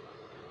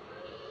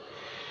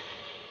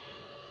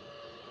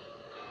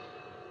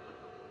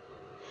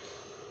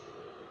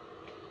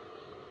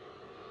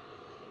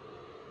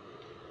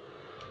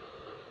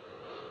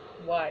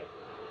 Why?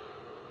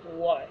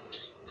 What?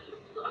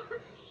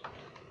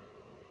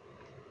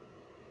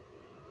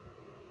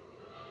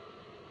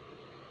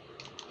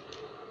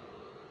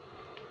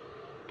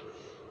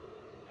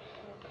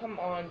 Come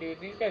on, dude.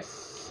 These guys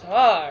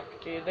suck,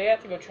 dude. They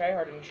have to go try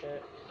hard and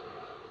shit.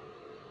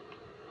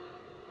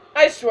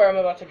 I swear I'm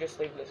about to just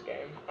leave this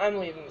game. I'm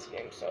leaving this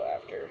game so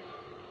after.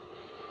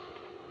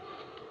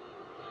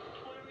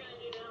 What are we gonna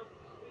do now? Are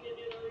we gonna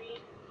do another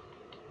game?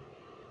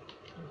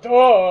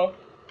 Duh!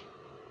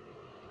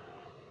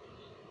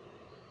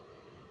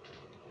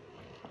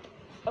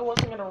 I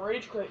wasn't gonna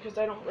rage quit because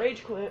I don't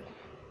rage quit.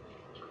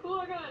 Cool,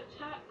 I got a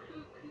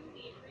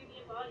Kukumi,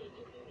 premium body,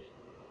 Kukumi.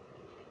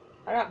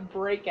 I got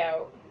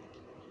breakout.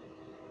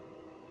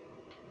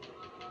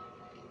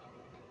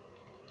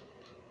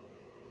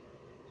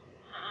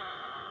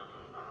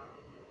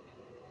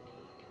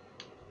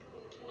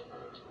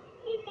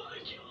 Oh my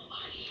gosh!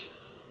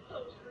 That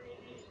was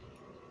crazy.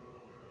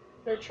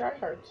 They're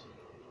tryhards.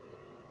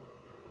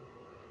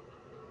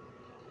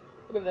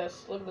 Look at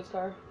this. Look at this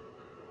car.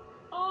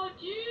 Oh,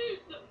 dude!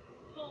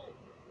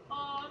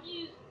 I'm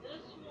using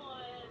this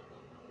one.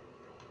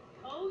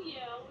 Oh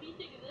yeah, what do you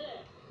think of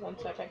this? One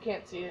sec, I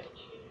can't see it.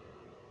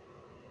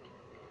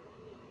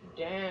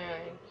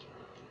 Dang.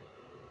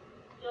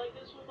 You like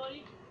this one,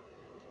 buddy?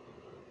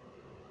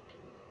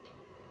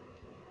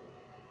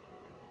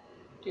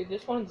 Dude,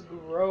 this one's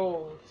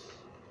gross.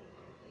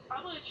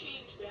 I'm gonna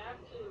change back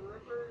to the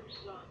Ripper's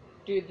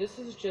Dude, this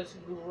is just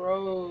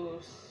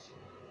gross.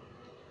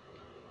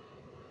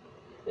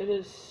 It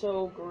is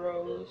so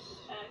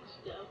gross.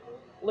 X-Devil.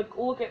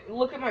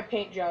 Look at my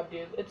paint job,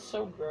 dude. It's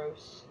so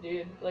gross,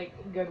 dude. Like,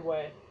 good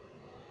way.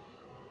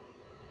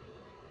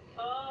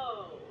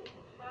 Oh.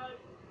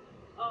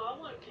 I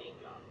want a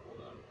paint job.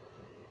 Hold on.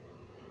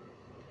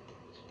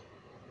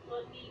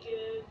 Let me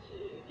go to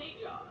paint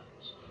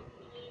jobs.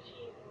 Blue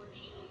team, orange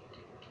team.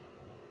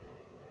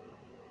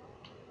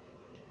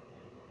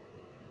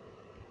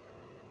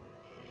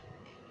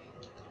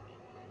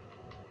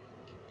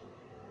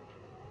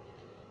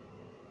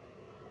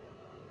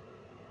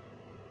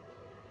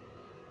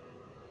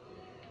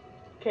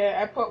 Okay,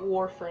 I put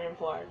Warframe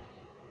flag.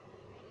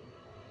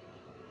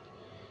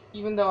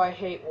 Even though I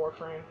hate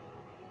Warframe.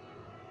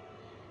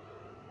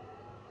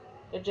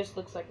 It just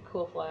looks like a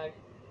cool flag.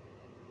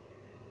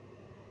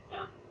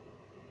 Yeah.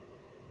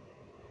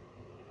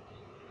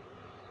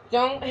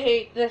 Don't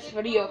hate this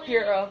video if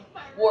you're a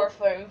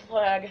Warframe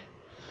flag.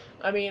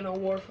 I mean a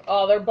Warf.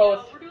 Oh, they're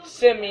both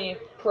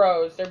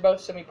semi-pros. They're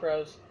both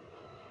semi-pros.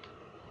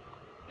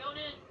 Going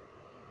in.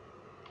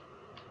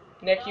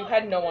 Nick, you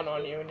had no one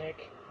on you,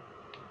 Nick.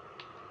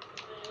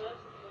 Yeah,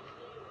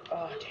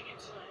 Oh, dang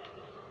it.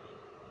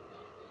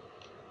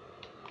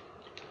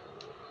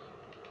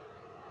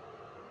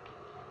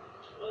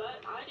 Well,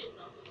 I didn't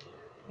know.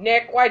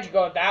 Nick, why'd you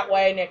go that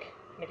way, Nick?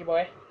 Nicky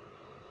boy.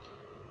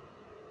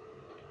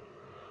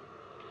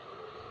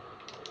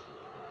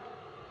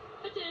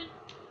 That's in.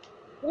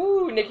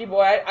 Woo, Nicky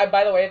boy.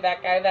 By the way,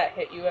 that guy that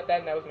hit you at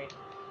that was me.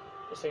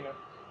 Just so you know.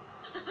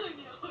 I know,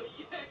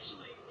 you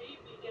actually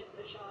made me get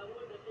the shot. I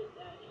wouldn't have hit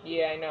that.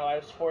 Yeah, I know. I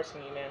was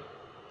forcing you, man.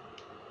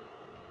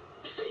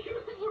 You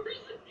were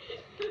forcing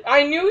it.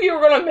 I knew you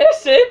were gonna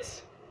miss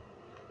it!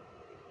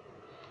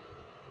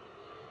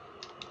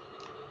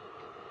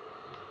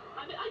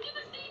 I did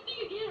the same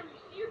thing again. Are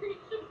you serious?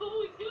 I'm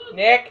always good.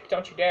 Nick,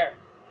 don't you dare.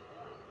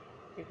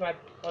 Use my...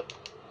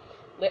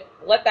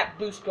 Let that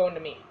boost go into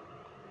me.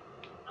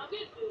 I'll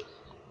get boost.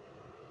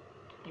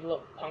 You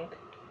little punk.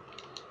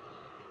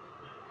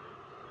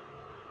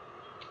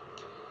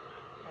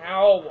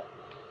 Ow.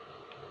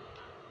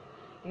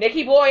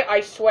 Nicky boy,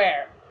 I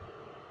swear.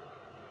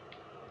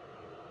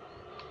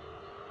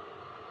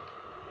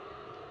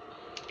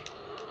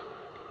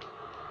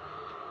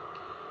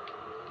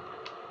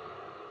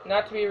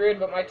 Not to be rude,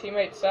 but my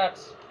teammate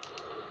sucks.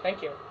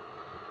 Thank you.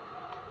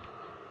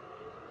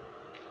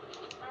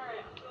 Alright,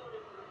 I'm going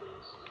in for a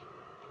boost.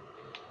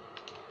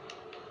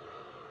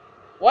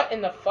 What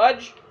in the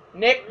fudge?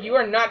 Nick, you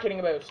are not getting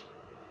a boost.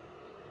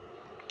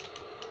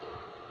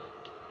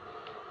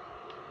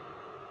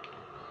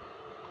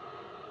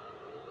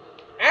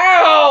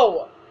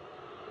 Ow!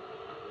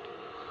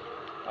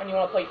 And you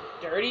want to play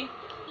dirty?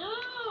 No!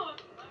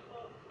 My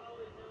fault. Oh,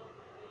 wait,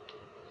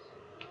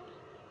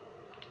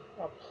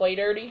 no. I'll play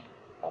dirty?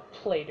 I'll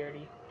play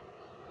dirty.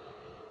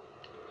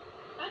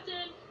 That's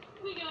it.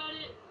 We got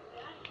it.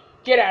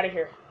 Get out of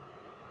here.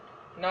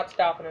 Not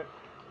stopping it.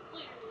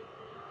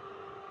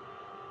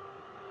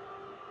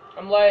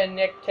 I'm letting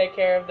Nick take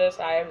care of this.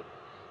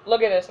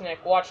 Look at this,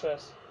 Nick. Watch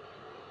this.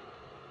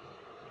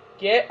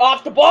 Get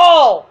off the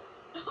ball!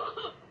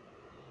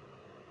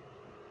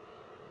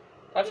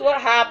 That's what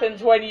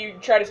happens when you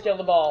try to steal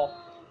the ball.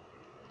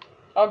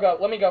 I'll go.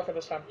 Let me go for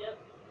this time. Yep.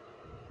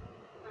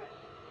 Alright.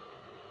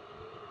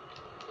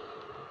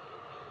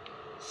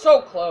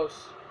 So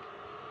close.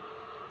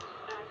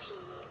 Actually,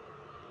 though.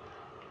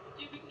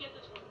 See if we can get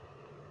this one.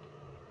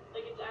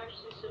 Like, it's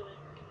actually so in.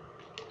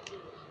 Let's do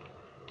this.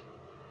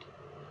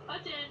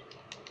 That's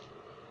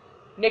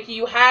in. Nikki,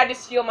 you had to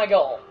steal my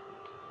goal.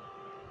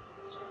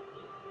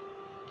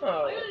 Sorry.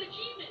 Oh. I got an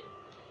achievement.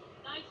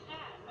 Nice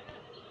hat. I got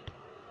an achievement.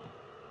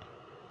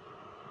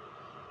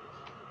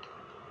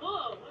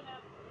 Whoa, what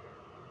happened?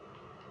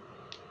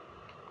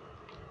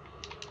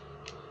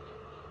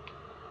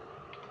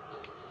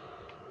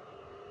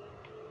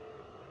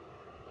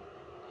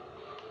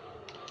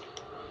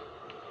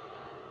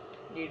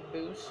 Need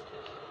boost.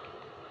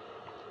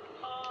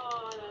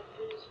 Oh, that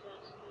boost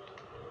messed me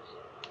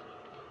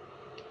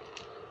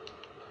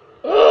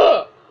up.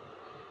 Ugh!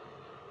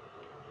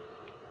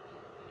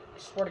 I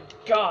swear to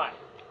God.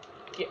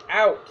 Get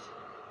out.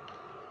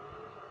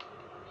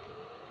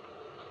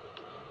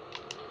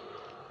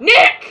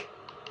 Nick!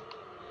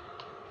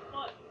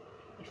 What?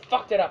 You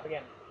fucked it up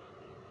again.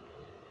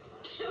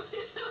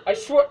 I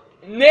swear.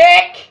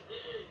 Nick!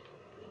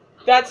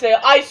 That's it.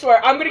 I swear.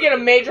 I'm gonna get a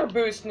major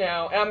boost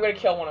now, and I'm gonna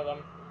kill one of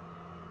them.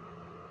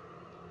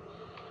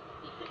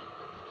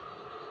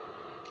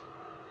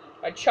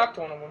 I chucked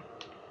one of them.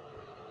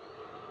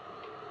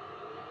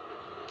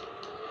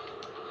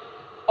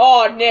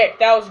 Oh, Nick,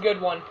 that was a good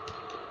one.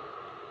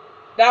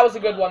 That was a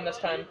good one this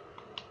time.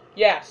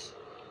 Yes.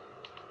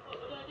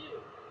 What did I do?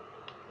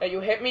 That you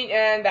hit me,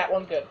 and that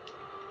one's good.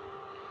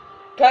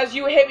 Because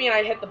you hit me and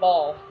I hit the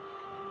ball.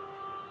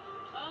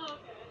 Oh, okay.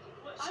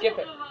 What, Skip I don't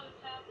it. know how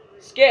this happened.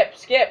 Really. Skip,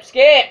 skip,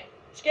 skip!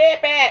 Skip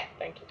it!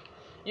 Thank you.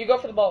 You go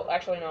for the ball.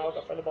 Actually, no, I'll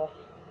go for the ball.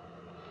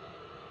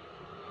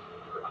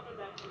 I'm going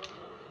back to it.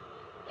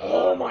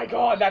 Oh my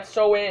God, that's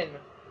so in.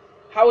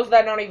 How is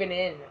that not even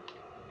in?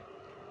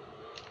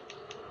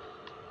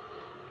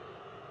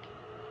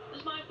 This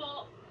is my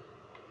fault.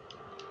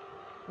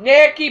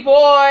 Nicky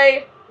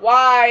boy!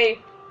 Why?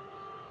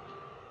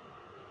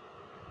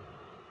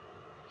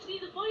 See,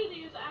 the funny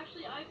thing is,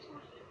 actually, I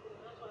scored 50.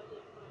 That's why I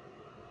said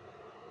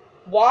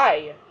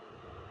Why?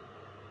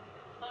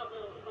 I don't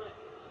know. But...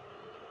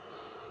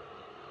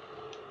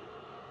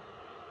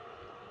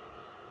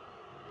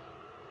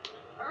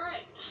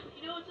 Alright.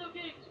 You know, it's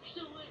okay, because we're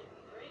still winning,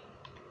 right?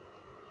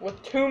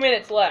 With 2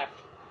 minutes left.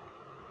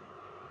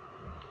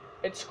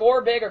 It's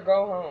score big or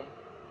go home.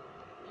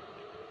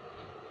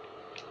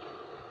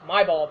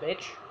 My ball,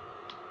 bitch.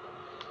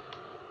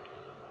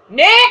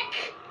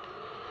 Nick!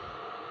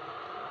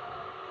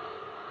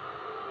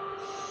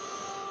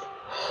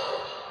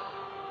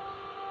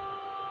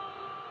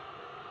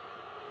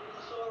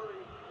 Sorry.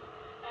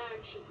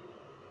 Actually.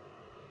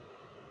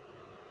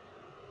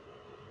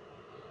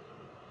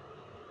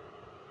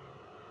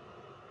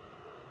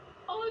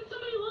 Oh, and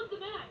somebody won the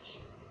match.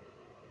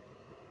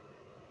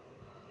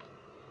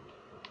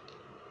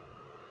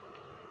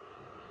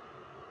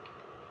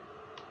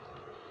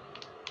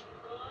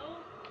 Hello?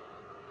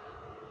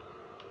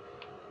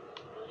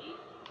 Buddy?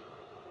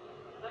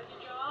 Got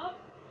your job?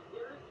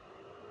 Here?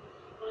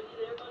 Buddy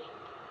there, buddy?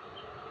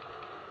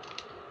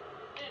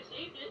 Hey, I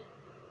saved it.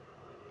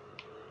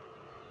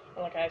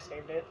 Not like I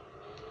saved it.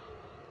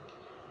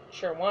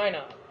 Sure, why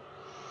not?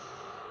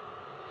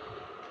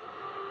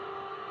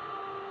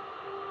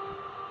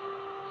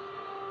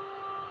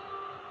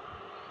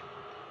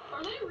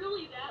 Are they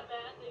really that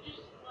bad? They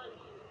just let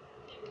me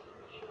take a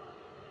free shot.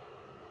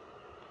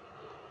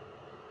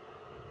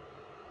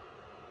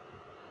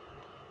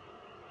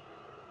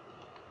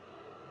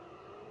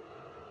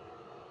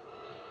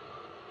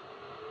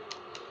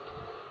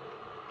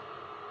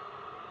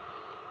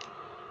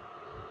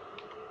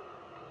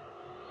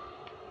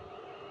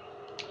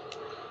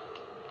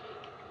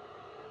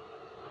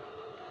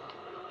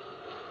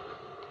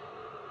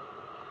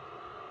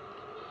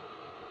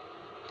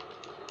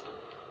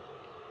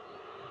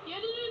 Get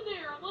it in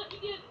there. I'm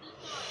letting you get it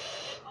this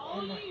time. All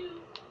Oh my-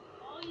 you.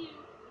 All you.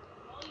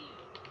 All you.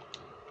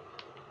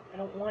 I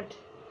don't want to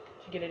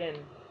get it in.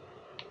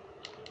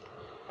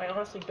 I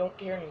honestly don't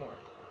care anymore.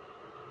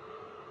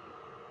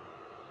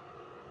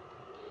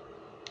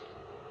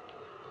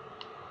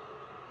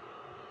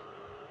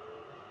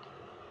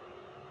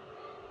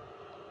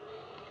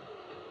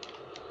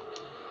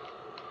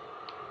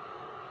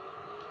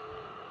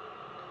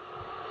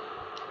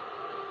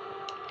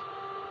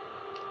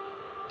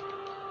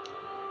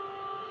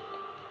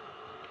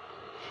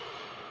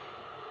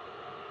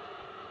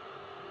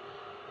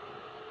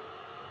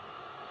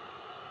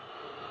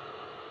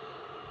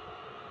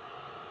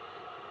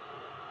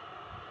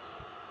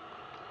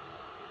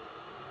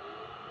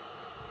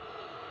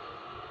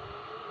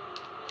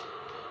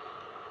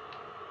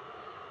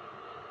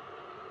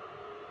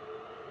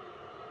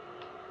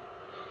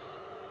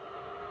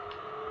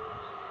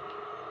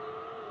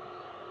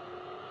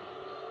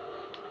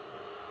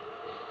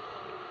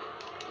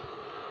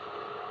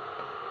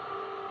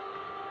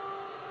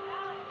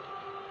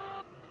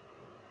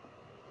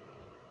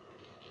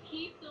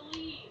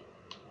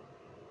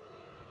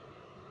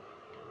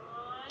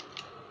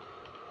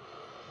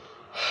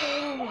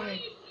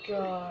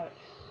 God.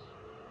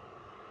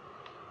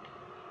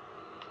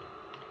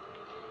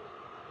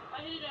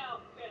 I hit it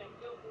out. Okay,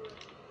 go for it.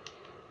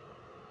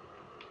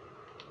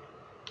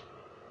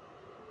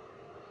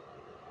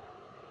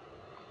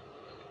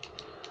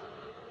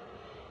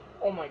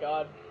 Oh my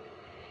God.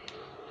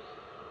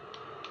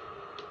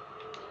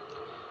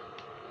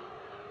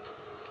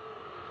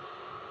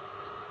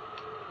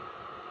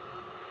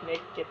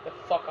 Nick, get the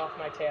fuck off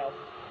my tail.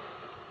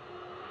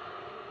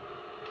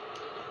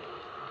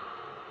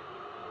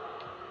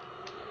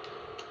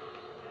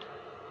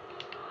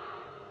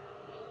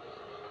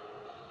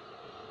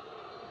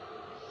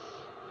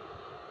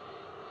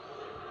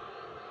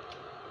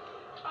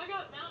 I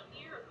got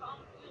Mountaineer at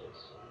Common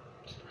Fields.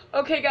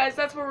 Okay, guys,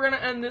 that's where we're gonna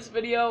end this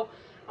video.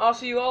 I'll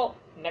see you all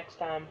next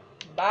time.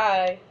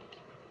 Bye.